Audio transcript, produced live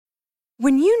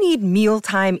When you need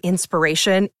mealtime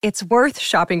inspiration, it's worth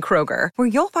shopping Kroger, where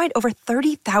you'll find over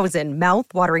 30,000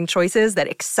 mouth-watering choices that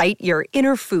excite your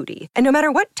inner foodie. And no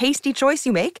matter what tasty choice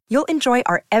you make, you'll enjoy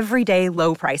our everyday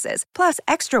low prices, plus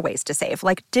extra ways to save,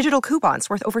 like digital coupons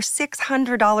worth over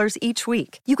 $600 each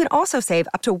week. You can also save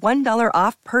up to $1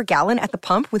 off per gallon at the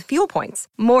pump with fuel points.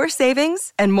 More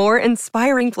savings and more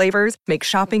inspiring flavors make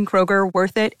shopping Kroger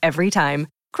worth it every time.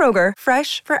 Kroger,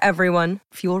 fresh for everyone.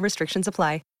 Fuel restrictions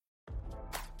apply.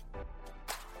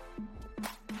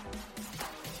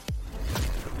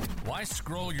 Why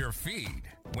scroll your feed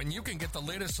when you can get the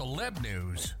latest celeb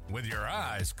news with your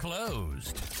eyes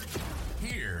closed?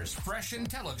 Here's fresh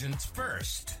intelligence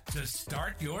first to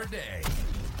start your day.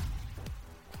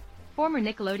 Former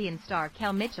Nickelodeon star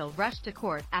Kel Mitchell rushed to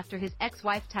court after his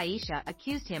ex-wife Taisha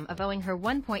accused him of owing her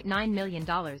 $1.9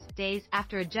 million, days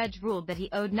after a judge ruled that he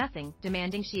owed nothing,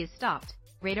 demanding she is stopped,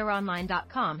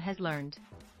 RadarOnline.com has learned.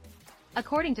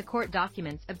 According to court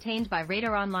documents obtained by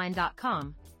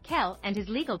RadarOnline.com, Kel and his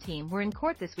legal team were in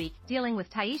court this week dealing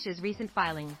with Taisha's recent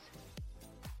filings.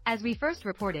 As we first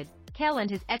reported, Kel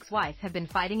and his ex-wife have been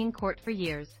fighting in court for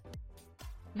years.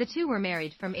 The two were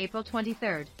married from April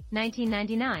 23,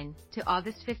 1999, to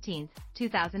August 15,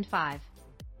 2005.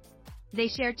 They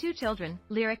share 2 children,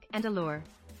 Lyric and Allure.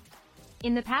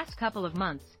 In the past couple of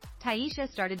months,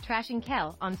 Taisha started trashing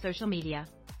Kel on social media.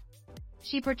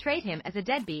 She portrayed him as a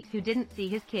deadbeat who didn't see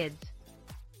his kids.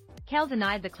 Kel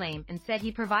denied the claim and said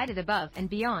he provided above and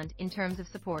beyond in terms of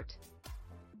support.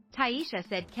 Taisha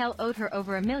said Kel owed her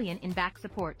over $1 million in back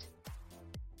support.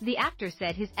 The actor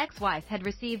said his ex-wife had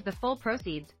received the full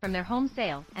proceeds from their home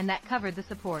sale and that covered the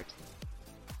support.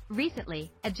 Recently,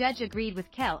 a judge agreed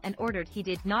with Kel and ordered he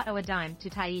did not owe a dime to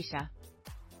Taisha.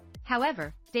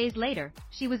 However, days later,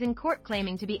 she was in court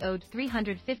claiming to be owed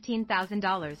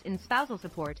 $315,000 in spousal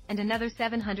support and another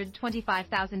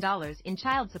 $725,000 in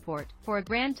child support, for a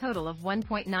grand total of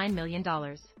 $1.9 million.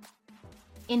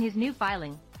 In his new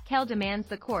filing, Kel demands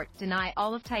the court deny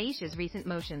all of Taisha's recent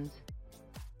motions.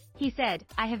 He said,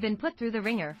 "I have been put through the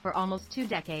ringer for almost 2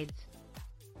 decades.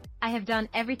 I have done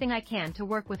everything I can to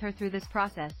work with her through this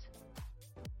process.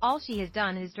 All she has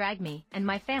done is drag me and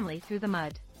my family through the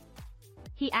mud."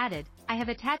 He added, "I have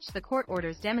attached the court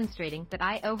orders demonstrating that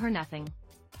I owe her nothing.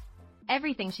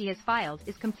 Everything she has filed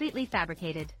is completely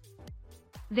fabricated.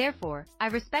 Therefore, I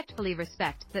respectfully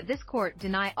request that this court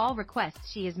deny all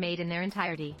requests she has made in their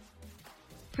entirety."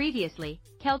 Previously,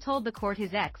 Kel told the court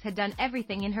his ex had done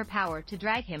everything in her power to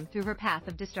drag him through her path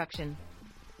of destruction.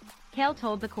 Kel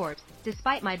told the court,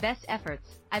 "Despite my best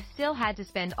efforts, I've still had to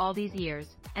spend all these years,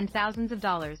 and thousands of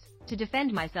dollars, to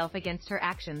defend myself against her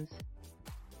actions.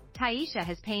 Taisha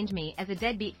has pained me as a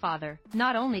deadbeat father,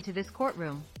 not only to this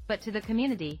courtroom, but to the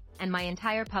community, and my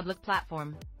entire public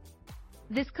platform.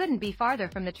 This couldn't be farther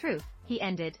from the truth," he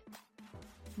ended.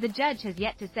 The judge has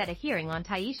yet to set a hearing on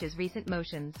Taisha's recent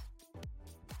motions.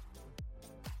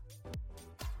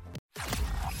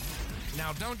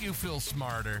 Now, don't you feel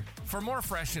smarter? For more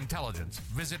fresh intelligence,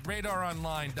 visit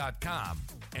RadarOnline.com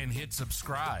and hit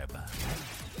subscribe.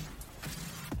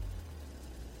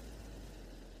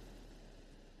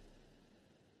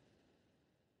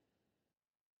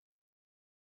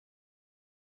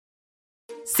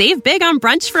 Save big on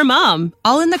brunch for mom,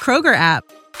 all in the Kroger app.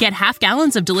 Get half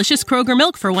gallons of delicious Kroger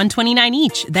milk for $1.29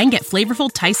 each. Then get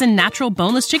flavorful Tyson natural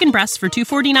boneless chicken breasts for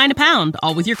 $2.49 a pound,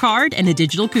 all with your card and a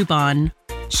digital coupon.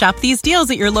 Shop these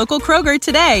deals at your local Kroger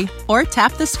today, or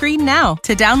tap the screen now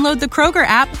to download the Kroger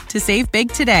app to save big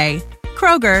today.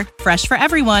 Kroger, fresh for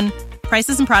everyone.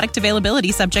 Prices and product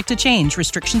availability subject to change.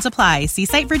 Restrictions apply. See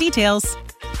site for details.